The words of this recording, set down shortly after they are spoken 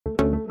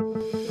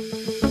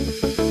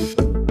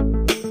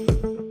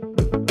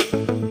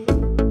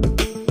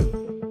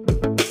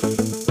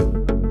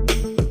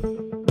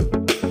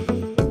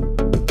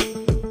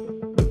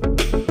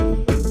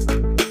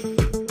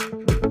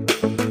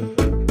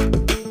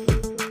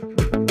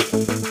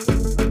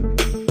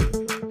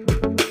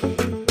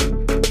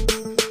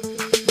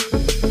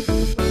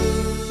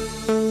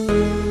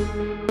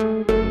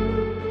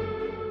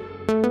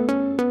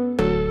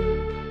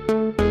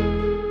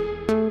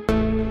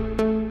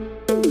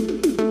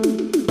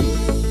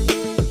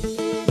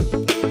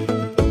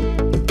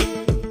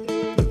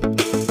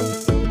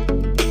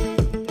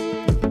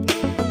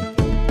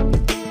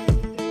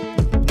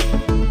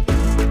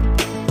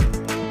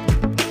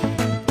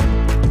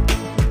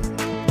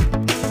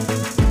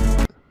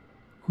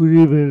Good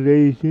evening,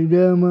 ladies and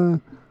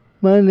gentlemen.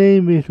 My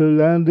name is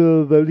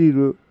Orlando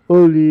Valido,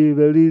 Oli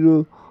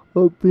Valido,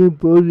 or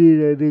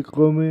Pimpoli as they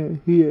comment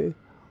here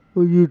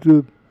on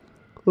YouTube.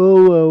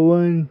 All I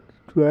want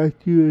to ask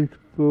you is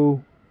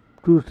for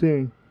two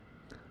things.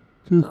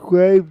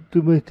 Subscribe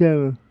to my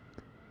channel.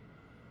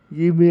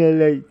 Give me a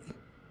like.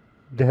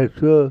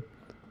 That's all.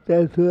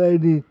 That's all I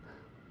need.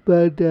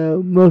 But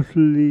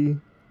mostly,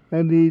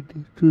 I need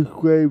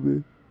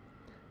subscribers.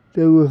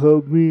 That will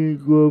help me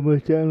grow my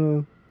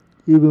channel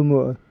even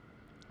more.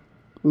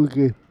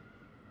 Okay.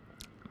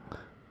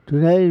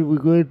 Tonight we're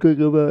going to talk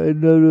about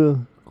another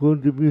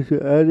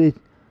contribution artist,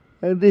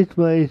 and this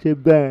one is a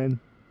band,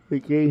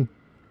 okay?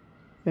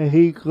 And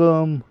here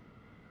comes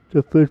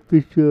the first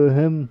picture of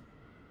him,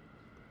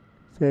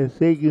 the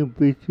second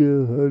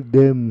picture of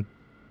them.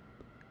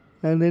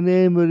 And the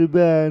name of the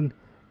band,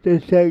 the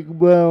Zac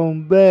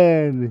Brown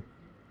Band,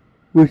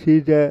 which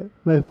is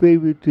my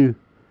favorite too.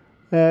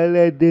 I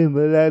like them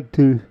a lot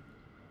too.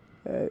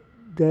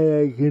 That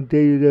I can tell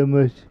you that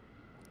much.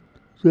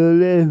 So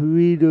let's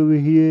read over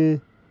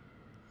here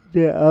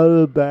the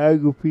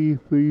autobiography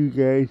for you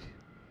guys.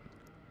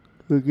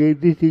 Okay,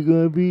 this is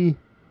gonna be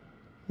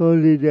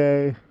only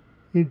the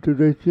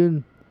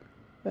introduction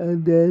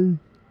and then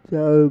the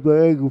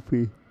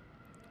autobiography.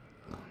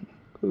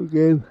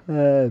 Okay,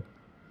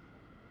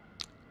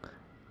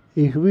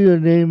 his real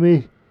name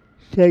is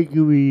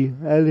Zachary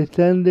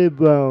Alexander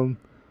Brown.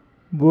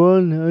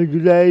 Born on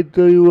July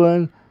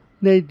 31,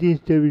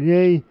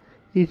 1978,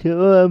 he's an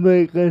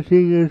all-American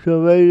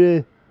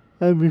singer-songwriter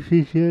and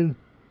musician.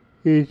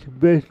 He is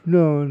best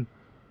known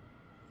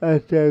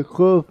as the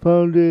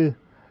co-founder,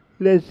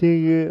 lead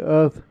singer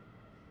of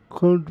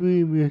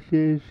country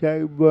music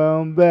Zac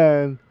Brown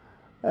Band,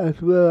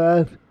 as well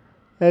as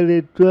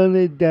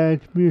electronic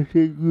dance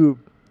music group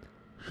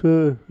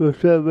Sir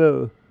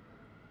Roosevelt,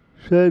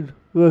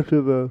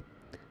 SIRROSEVELT,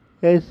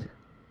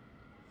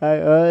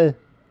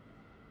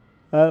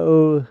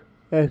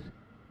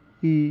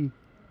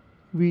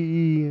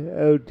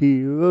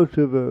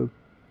 Roosevelt.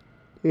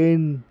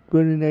 In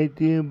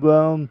 2019,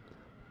 Brown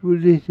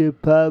released a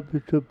pop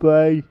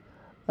surprise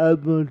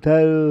album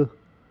titled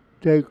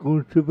The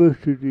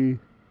Controversy.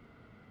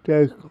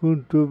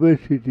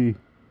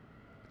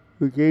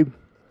 Okay?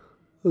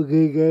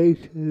 Okay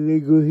guys,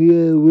 let's go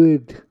here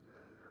with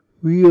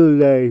real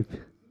life.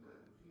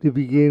 The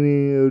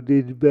beginning of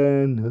this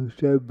band of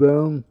Zac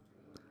Brown.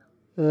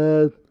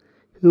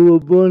 He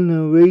was born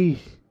and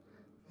raised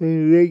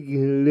in Lake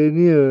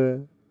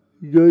Lanier,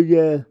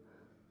 Georgia,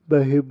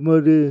 by his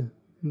mother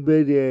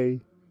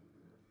Betty,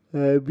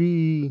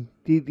 Betty,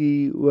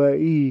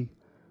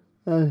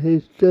 and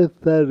his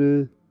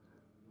stepfather,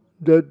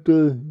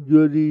 Dr.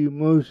 Jody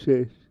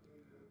Moses,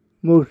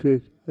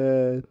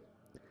 a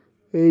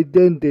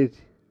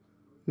dentist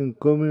in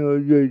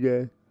Cumming,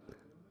 Georgia.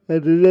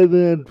 At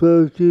 11 and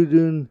 12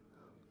 children,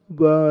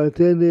 Brown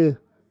attended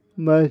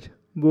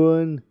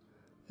Marshbourne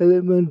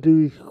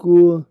Elementary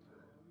School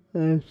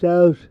and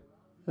South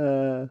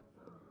that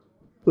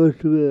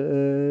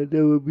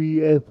would be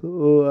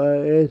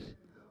FORSYTH.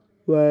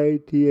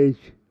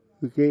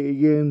 Okay,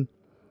 again,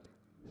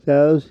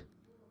 South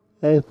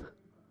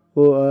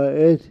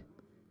FORSYTH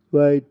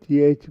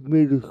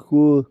Middle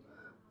School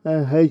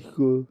and High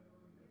School.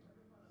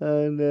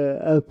 And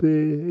after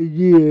a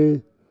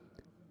year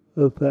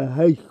of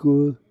high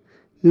school,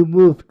 he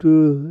moved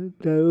to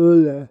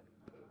Tarola.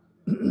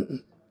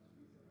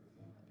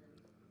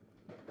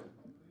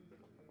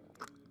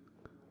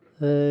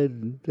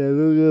 And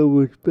Tarola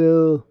was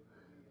spelled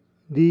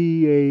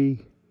DAHLONEGA,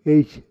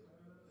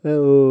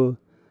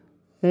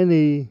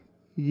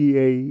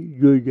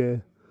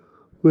 Georgia,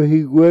 where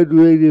he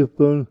graduated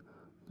from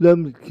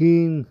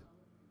Lumpkin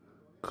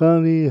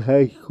County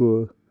High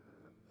School,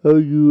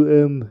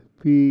 LUMPKIN.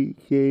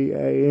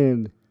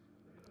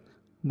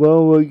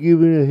 Brown was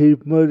given his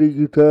mother's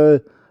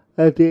guitar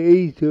at the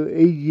age of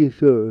 8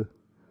 years old.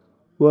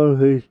 One of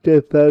his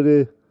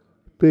stepfather's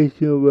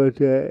patients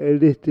was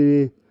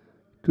enlisted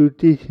to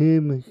teach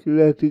him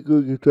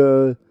classical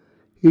guitar.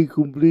 He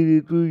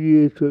completed 2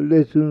 years of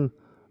lessons,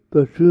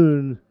 but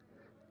soon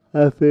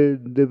after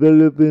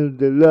developing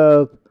the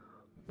love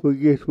for,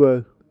 guess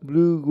what,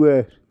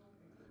 bluegrass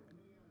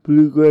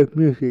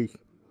music,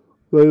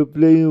 while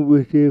playing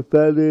with his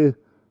father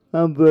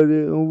and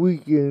brother on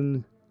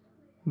weekends.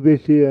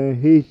 Visit on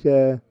his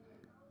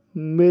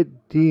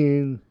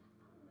mid-teens.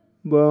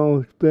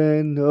 Brown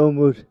spent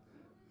almost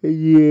a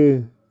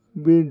year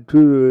being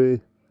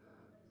tutored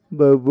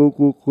by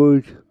vocal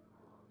coach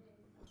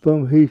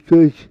from his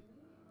church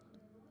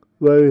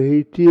while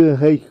he still in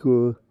high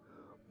school,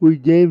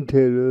 with James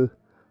Taylor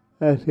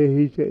as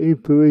his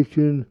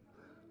inspiration.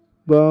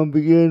 Brown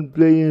began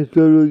playing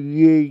solo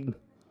gigs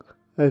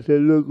at a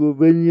local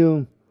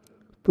venue,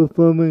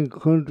 performing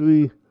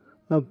country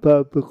and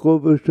pop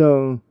cover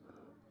songs.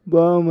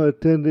 Brown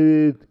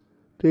attended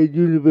the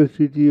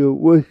University of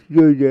West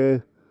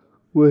Georgia,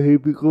 where he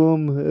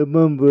became a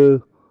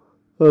member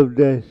of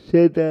the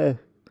Zeta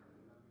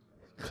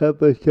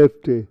Kappa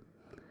chapter,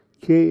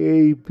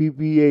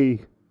 KAPPA,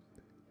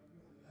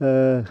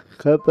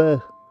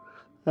 Kappa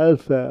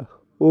Alpha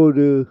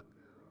Order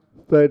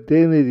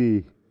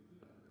fraternity.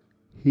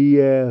 He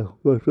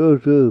was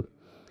also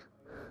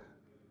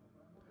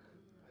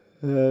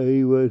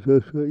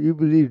you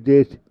believe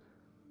that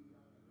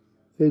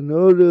an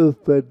order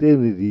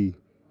fraternity.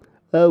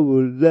 I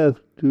would love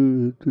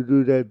to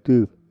do that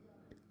too.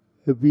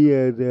 Be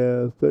at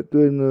a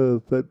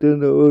fraternal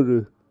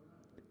order.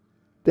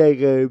 That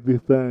guy would be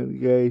fun,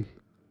 guys.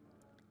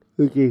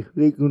 Okay,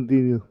 let's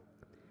continue.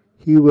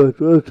 He was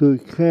also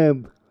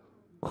camp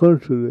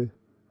counselor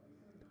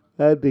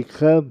at the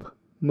Camp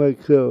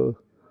Michael,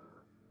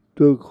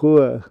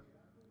 Toccoa,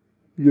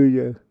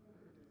 Georgia.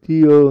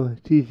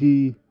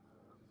 TOCCOA,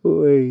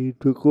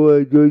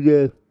 Toccoa,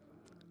 Georgia,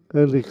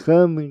 and the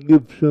Camp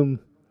Gibson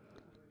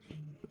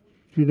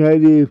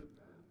United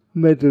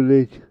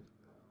Methodist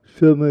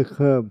Summer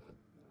Camp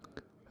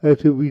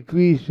at a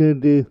retreat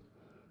center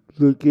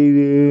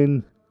located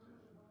in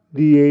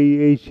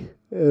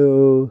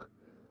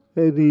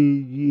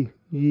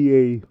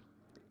DAHLNEGA,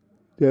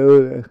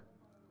 Delaware.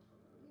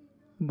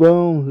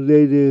 Brown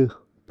later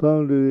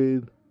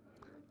founded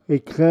a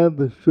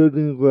camp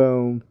shooting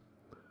ground,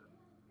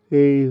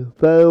 a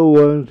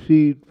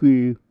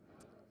 501c3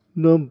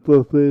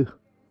 non-profit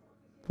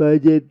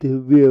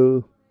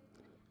Fayetteville,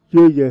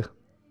 Georgia.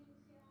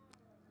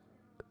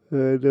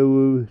 That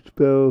will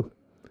spell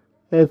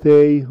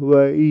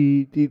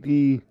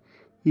FAYETTEVILLE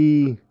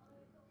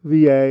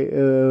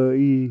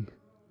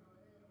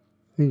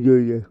in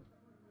Georgia.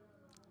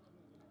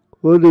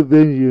 One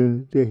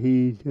venue that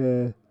he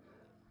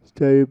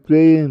started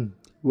playing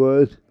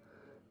was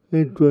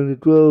in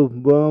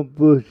 2012 Brown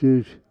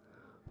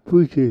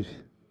pushes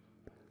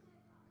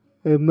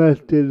a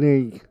Master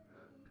Link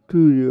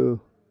studio,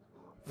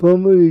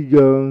 formerly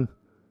John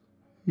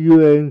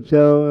UN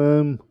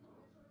Sound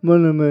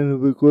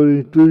Monument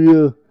Recording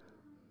Studio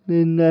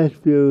in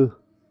Nashville,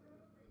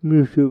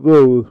 Music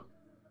Bowl,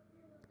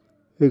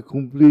 a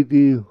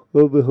completely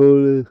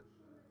overhaul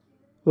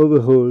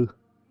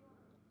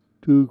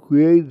to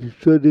create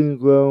Southern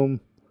Ground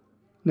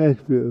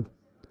Nashville,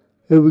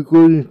 a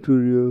recording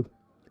studio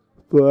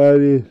for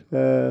artists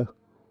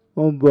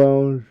on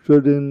Brown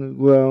Southern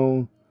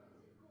Ground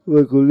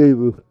record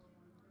label.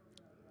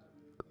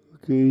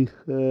 Okay,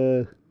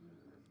 in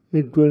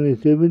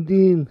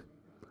 2017,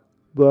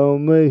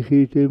 Brown made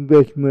his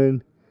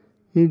investment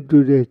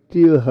into the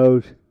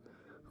Steelhouse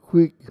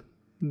Quick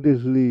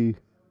Display,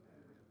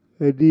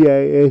 a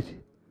DISTILLRY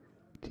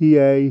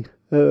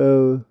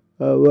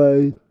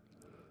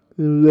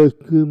in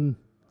Luckham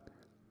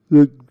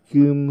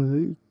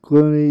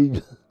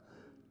County,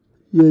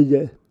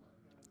 Georgia.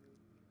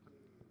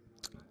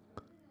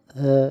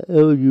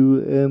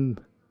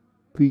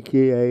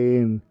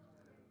 LUMPKIN,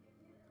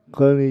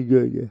 County,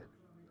 Georgia.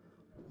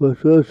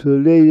 Was also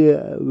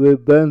later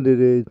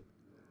rebranded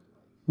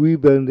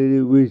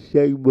with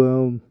Zac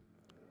Brown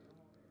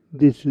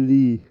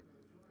Display,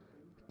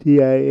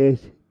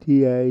 DISTILLERY.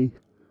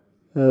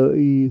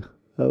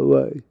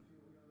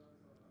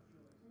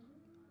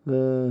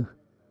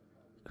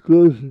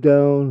 Closed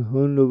down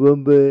on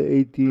November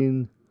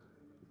 18,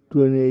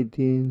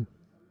 2018.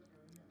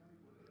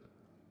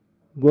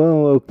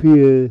 Brown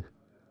appeared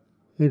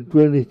in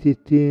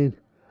 2016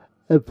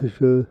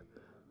 episode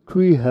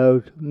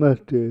Treehouse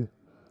Master,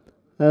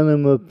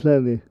 Animal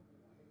Planet.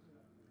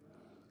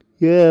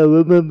 Yeah, I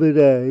remember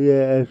that.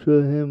 Yeah, I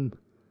saw him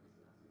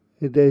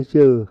in that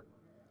show.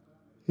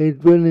 In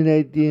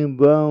 2019,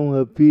 Brown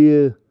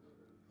appeared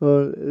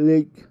on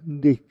Lake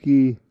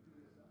Dicky,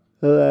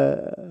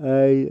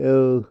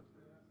 LILDICKY,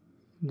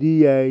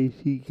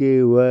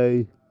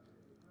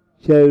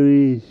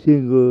 charity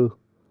single,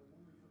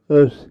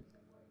 Us.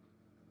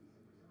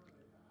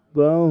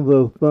 Brown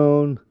was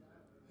found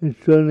in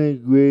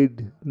Sonic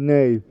Grade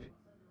Knife,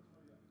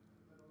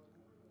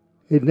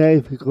 a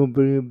knife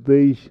company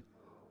based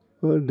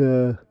on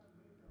the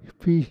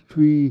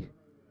Peachtree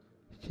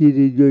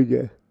City,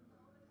 Georgia.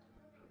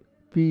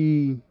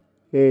 PACHTREE,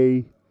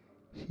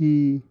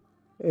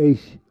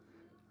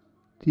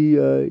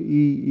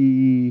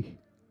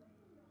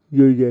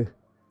 Georgia.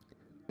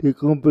 The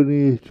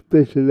company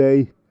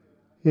specializes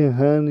in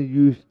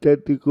hand-use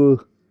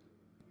tactical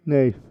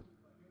knife.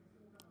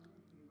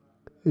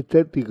 A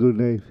tactical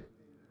knife.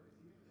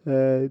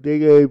 They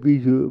gotta be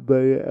used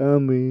by the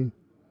Army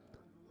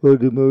or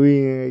the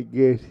Marine, I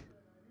guess.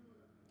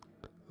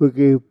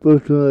 Okay,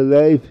 personal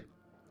life.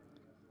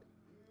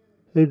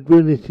 In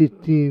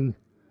 2016,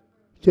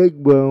 Zac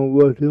Brown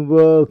was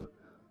involved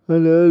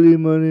on the early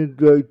morning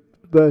drug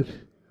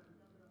bust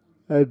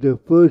at the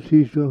Four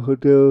Seasons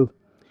Hotel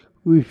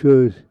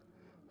Resort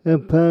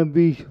in Palm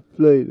Beach,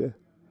 Florida.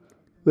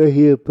 Right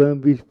here,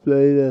 Palm Beach,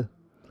 Florida.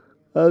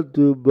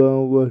 Although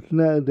Brown was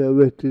not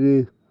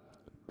arrested,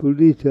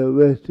 police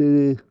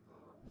arrested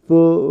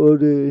 4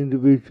 other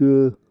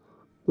individuals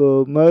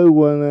for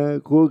marijuana,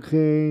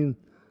 cocaine,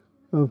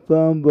 and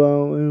found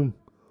Brown in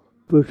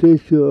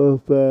possession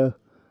of a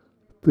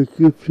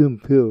prescription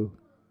pill.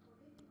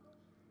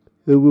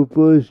 The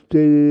report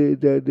stated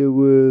that there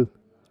were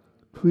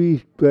 3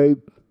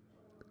 stripes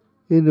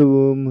in the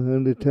room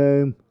at the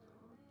time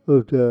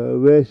of the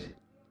arrest.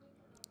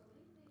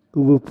 The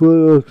report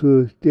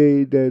also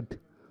stated that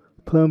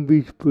Palm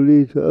Beach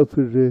police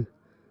officer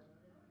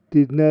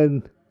did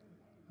not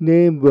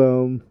name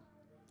Brown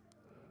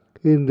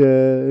in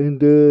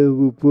the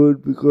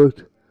report because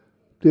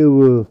they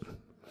were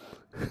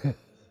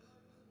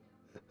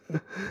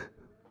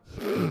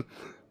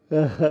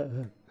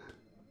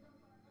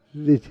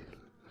listen,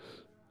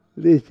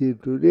 listen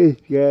to this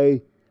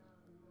guy.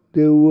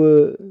 They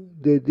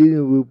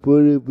didn't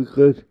report it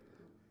because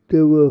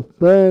they were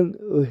fan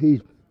of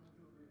his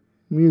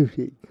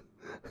music.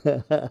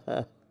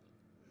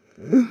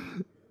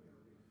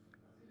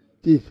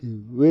 This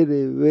is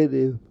really,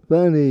 really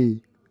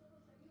funny,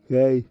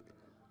 guys.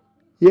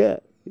 Yeah,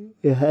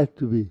 it has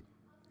to be.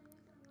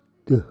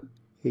 So,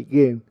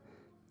 again,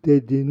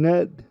 they did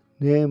not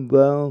name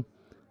Brown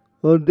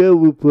on their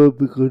report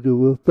because they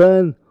were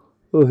fan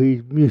of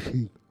his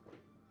music.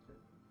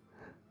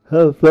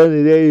 How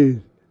funny that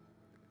is.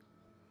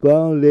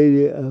 Brown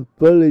later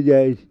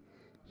apologized,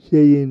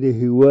 saying that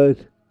he was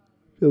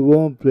the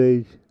wrong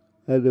place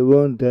at the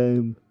wrong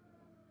time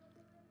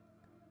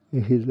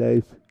in his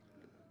life.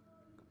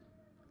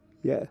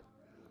 Yeah.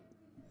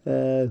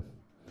 I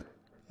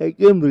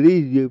can't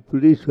believe the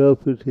police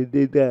officer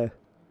did that.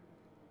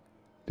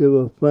 They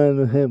were fan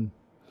of him.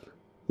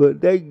 But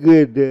that's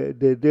good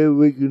that they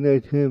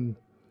recognized him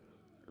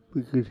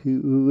because he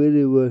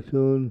already was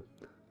on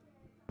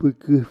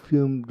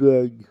prescription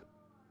drugs.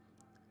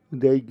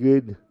 That's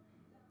good.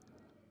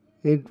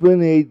 In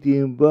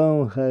 2018,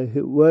 Brown had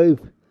his wife,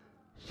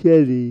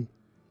 Shelley,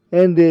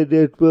 ended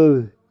their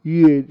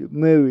 12-year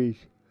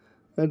marriage,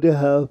 and they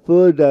have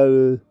 4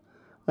 daughters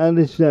and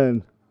a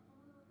son.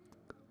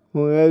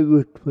 On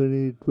August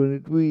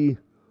 2023,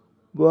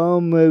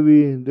 Brown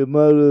married the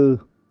model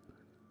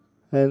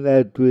and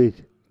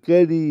actress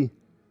Kelly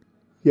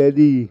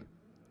Yadi.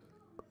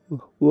 It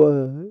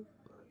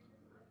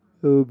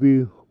will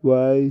be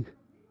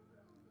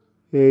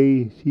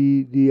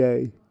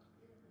YACDI.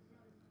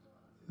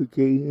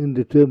 Okay, in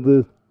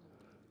December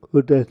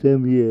of that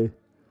same year.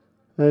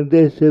 And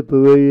they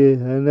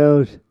separated,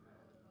 announced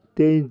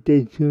their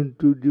intention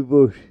to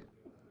divorce.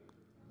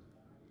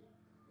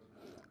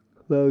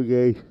 Well,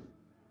 guys,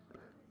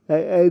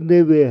 I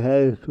never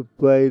had a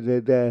surprise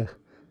like that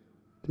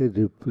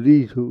the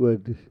police was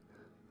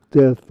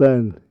their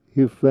fan,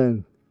 his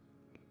fan.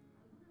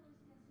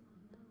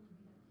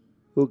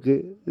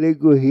 Okay, let's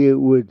go here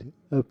with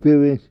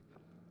appearance.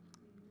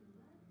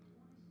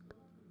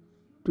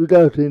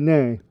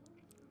 2009,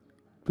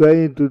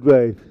 Trying to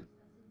Drive.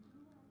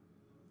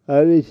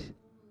 Alice,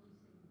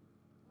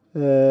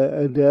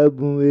 and the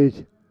album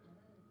is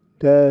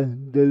The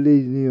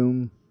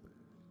Delirium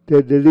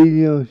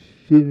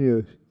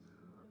Seniors,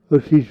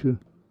 or Season,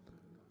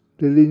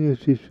 Delirium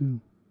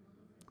Season.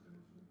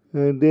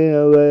 And then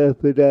right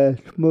after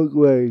that, Smoke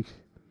Rise,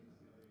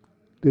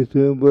 the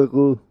same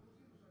record.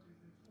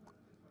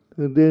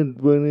 And then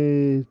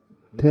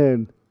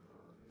 2010,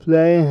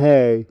 Flying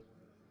High,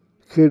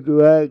 Kid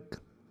Rock,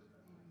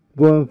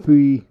 Born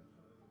Free,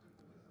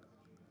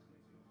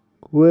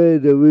 Where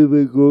the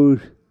River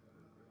Goes,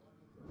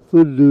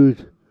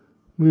 Footloose,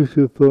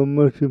 music for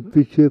motion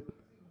picture.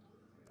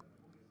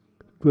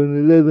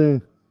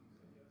 2011,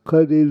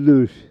 Cut It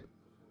Loose,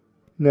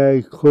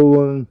 Night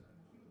Cohen,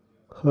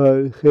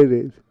 Hard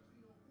Headed.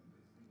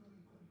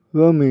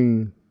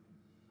 Roaming,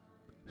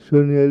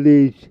 Sonia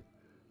Leach,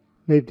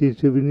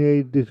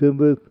 1978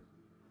 December.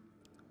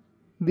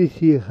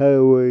 DC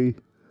Highway,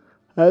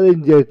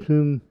 Alan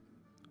Jackson,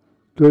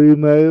 30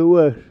 Mile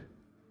West.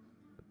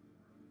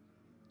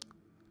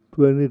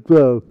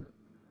 2012,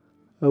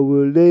 I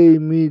Will Lay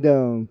Me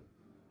Down.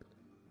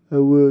 I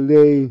Will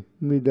Lay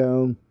Me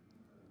Down.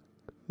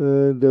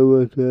 There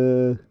was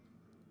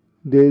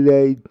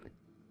Daylight,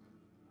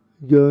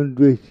 John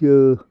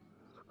Drescher,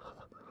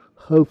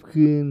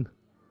 Hopkins,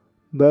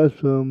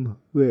 Balsam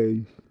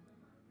Rays.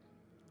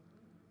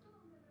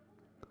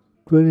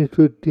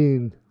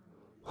 2013,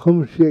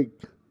 Homesick,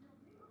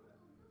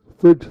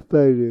 Foot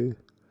Fighter,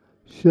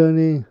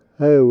 Sunny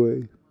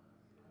Highway,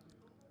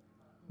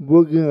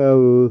 Working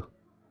Hour,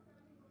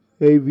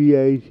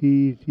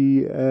 AVICCILL,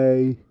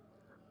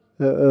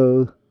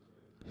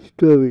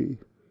 Story.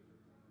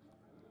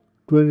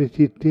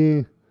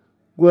 2016,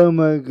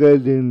 Grandma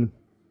Garden,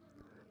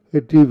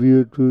 a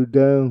tribute to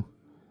Dan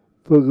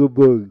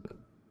Fogelberg.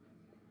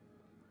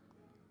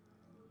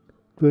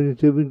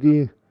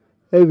 2017,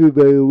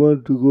 Everybody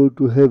Wants to Go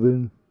to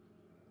Heaven.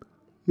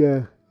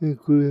 Yeah,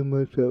 including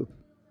myself.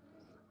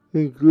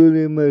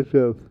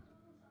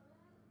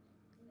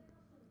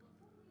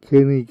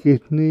 Kenny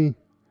Kisney,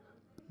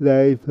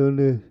 Life on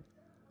the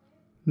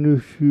No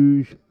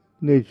Shoes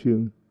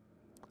Nation.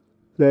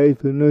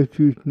 Life on No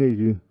Shoes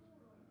Nation.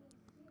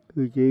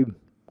 Okay,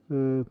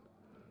 can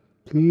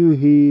you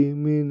hear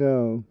me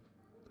now?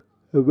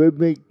 A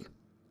rhythmic,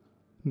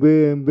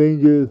 Bear and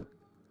Benja.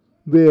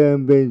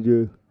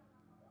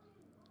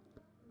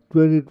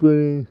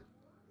 2020,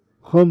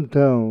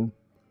 Hometown,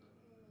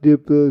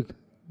 Diplo,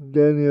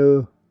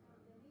 Daniel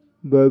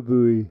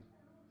Barbary.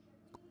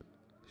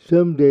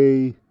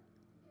 someday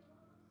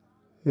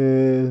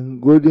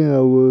golden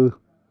hour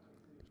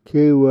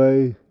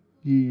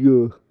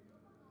KYGO.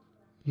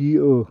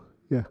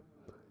 Yeah,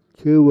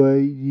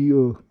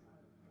 KYGO.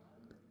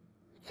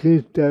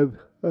 Can't stop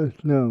us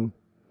now.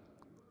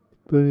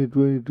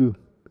 2022.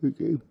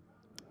 Okay.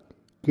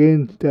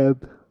 Can't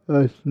stop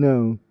us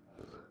now.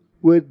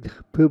 What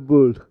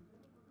people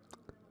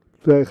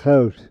track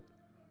house.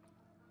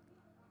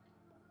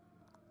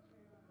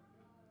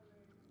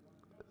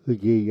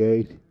 Okay,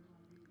 guys.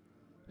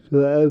 So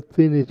I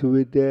finished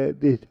with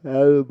this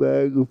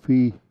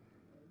autobiography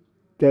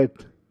that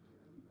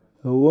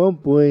at one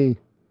point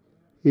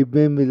it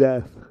made me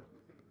laugh.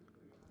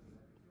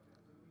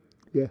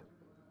 Yeah,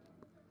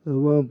 at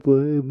one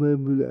point it made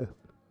me laugh.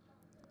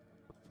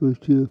 For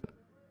sure.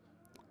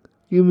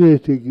 Give me a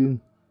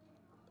second.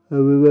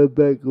 I'll be right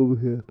back over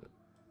here.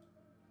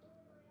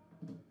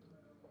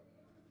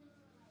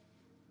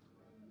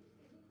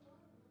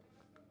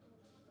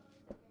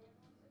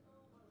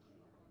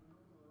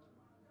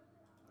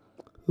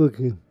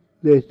 Okay,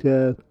 let's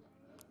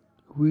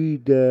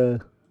read the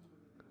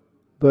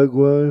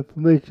background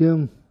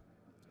information.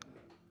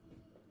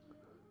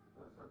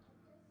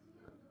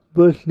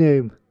 Birth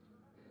name,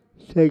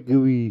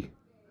 Zachary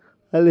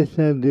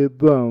Alexander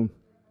Brown.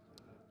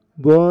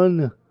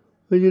 Born on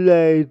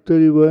July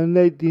 31,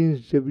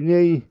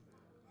 1978,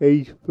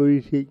 age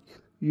 46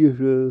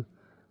 years old.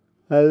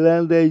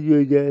 Atlanta,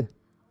 Georgia,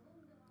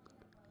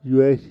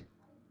 U.S.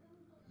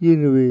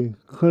 Unity,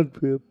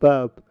 country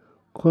pop,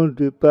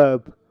 country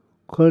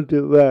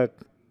rock,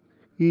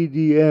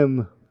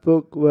 EDM,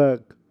 folk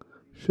rock,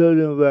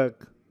 southern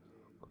rock,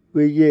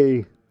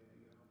 reggae.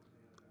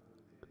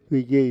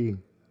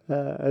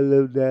 I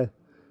love that.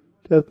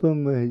 That's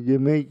from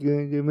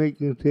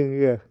Jamaican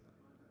singer.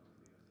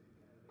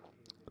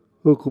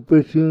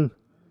 Occupation,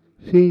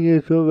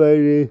 singer,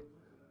 songwriter,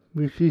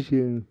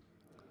 musician,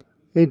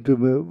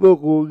 instrument,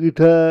 vocal,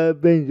 guitar,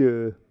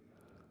 banjo.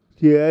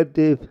 She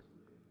active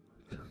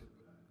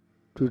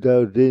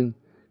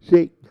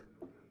 2006,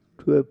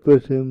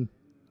 12%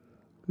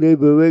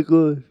 labor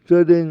record,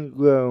 Southern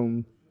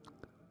Ground.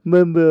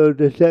 Member of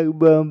the Zac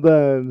Brown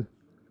Band,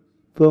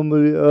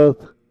 formerly of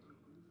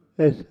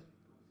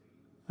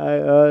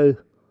S.I.R.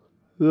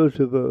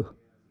 Roosevelt.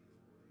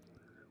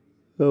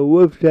 Our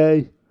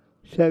website,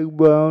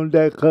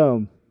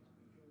 ZacBrown.com.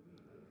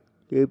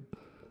 Yep.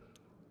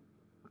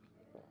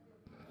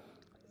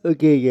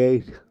 Okay,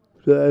 guys,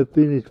 so I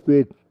finished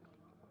with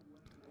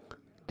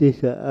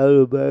this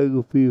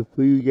autobiography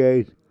for you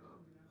guys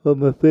of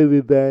my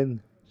favorite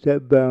band,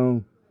 Zac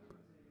Brown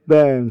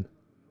Band.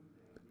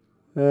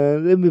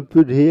 Let me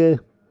put here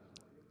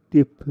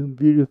this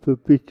beautiful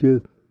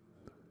picture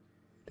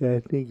that I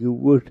think it's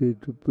worth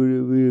it to put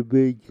it really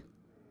big.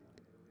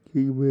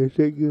 Give me a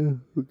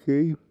second,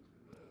 okay?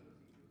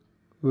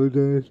 Hold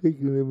on a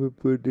second, let me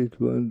put this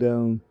one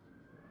down.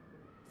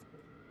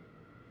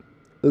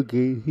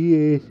 Okay,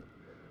 here is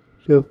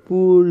the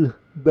full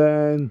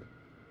band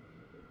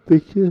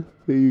picture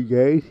for you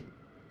guys.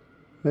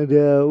 And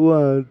there are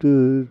 1,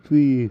 2,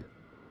 3,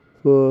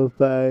 4,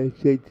 5,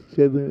 6,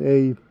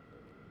 7,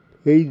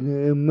 8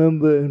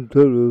 members in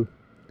total,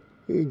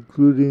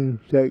 including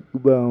Zac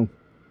Brown.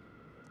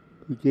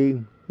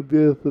 Okay, a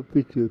beautiful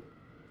picture,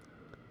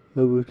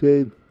 I would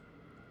say.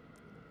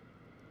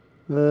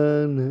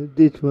 And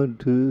this one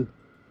too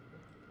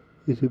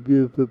is a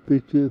beautiful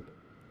picture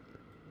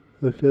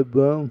of Zac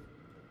Brown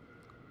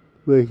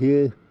right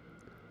here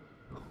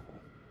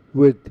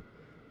with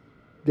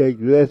that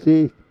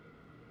glasses,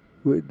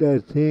 with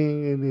that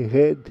thing in the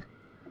head.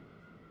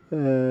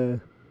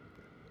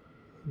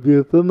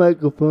 Beautiful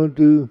microphone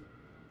too.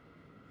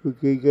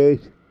 Okay,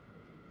 guys,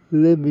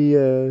 let me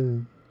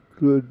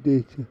close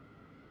this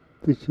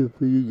picture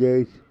for you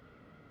guys.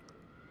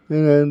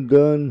 And I'm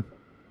done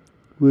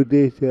with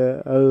this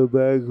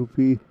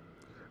autobiography.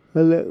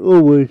 And like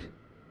always,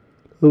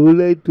 I would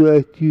like to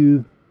ask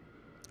you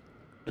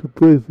to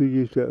pray for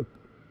yourself,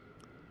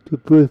 to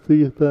pray for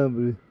your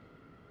family,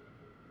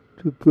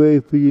 to pray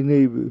for your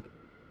neighbors.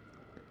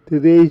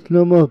 Today is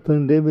no more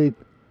pandemic,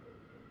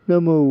 no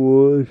more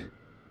wars,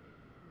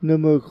 no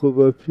more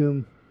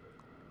corruption.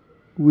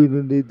 We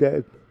don't need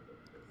that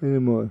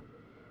anymore.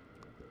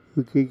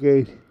 Okay,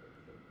 guys,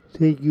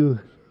 thank you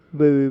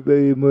very,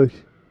 very much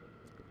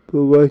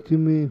for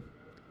watching me.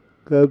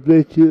 God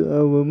bless you.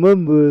 And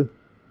remember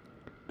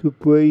to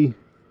pray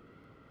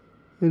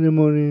in the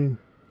morning,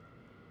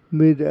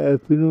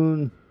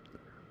 mid-afternoon,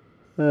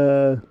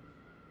 or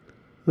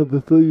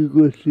before you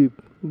go to sleep.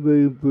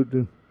 Very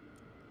important.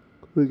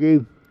 Okay,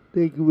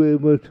 thank you very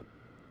much.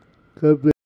 God bless.